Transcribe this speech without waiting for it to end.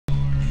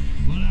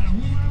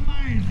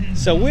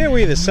So where are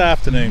we this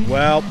afternoon?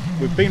 Well,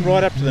 we've been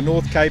right up to the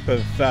North Cape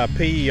of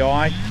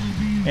P.E.I.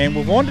 and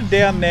we've wandered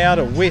down now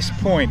to West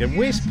Point. And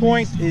West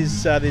Point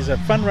is, there's a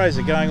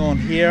fundraiser going on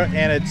here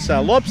and it's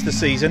lobster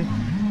season.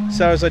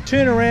 So as I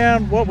turn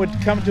around, what would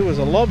come to as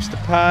a lobster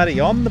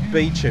party on the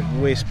beach at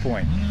West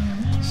Point.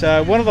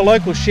 So one of the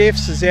local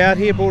chefs is out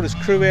here, brought his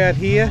crew out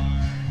here.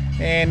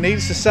 And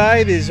needless to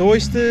say, there's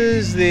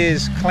oysters,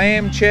 there's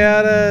clam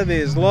chowder,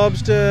 there's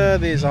lobster,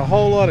 there's a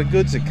whole lot of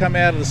goods that come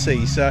out of the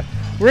sea. So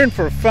we're in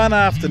for a fun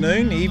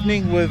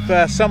evening with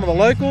some of the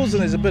locals,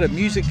 and there's a bit of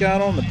music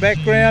going on in the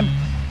background.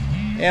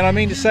 And I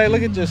mean to say,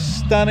 look at just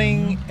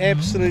stunning,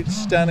 absolute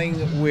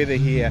stunning weather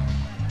here.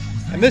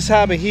 And this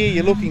harbour here,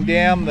 you're looking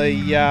down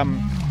the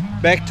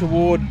back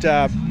toward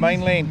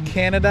mainland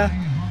Canada,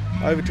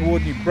 over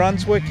toward New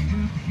Brunswick,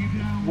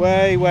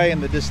 way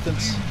in the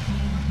distance.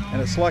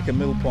 And it's like a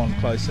mill pond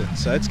closer,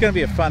 so it's going to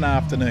be a fun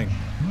afternoon.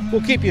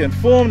 We'll keep you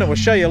informed and we'll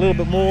show you a little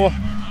bit more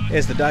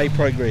as the day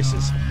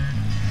progresses.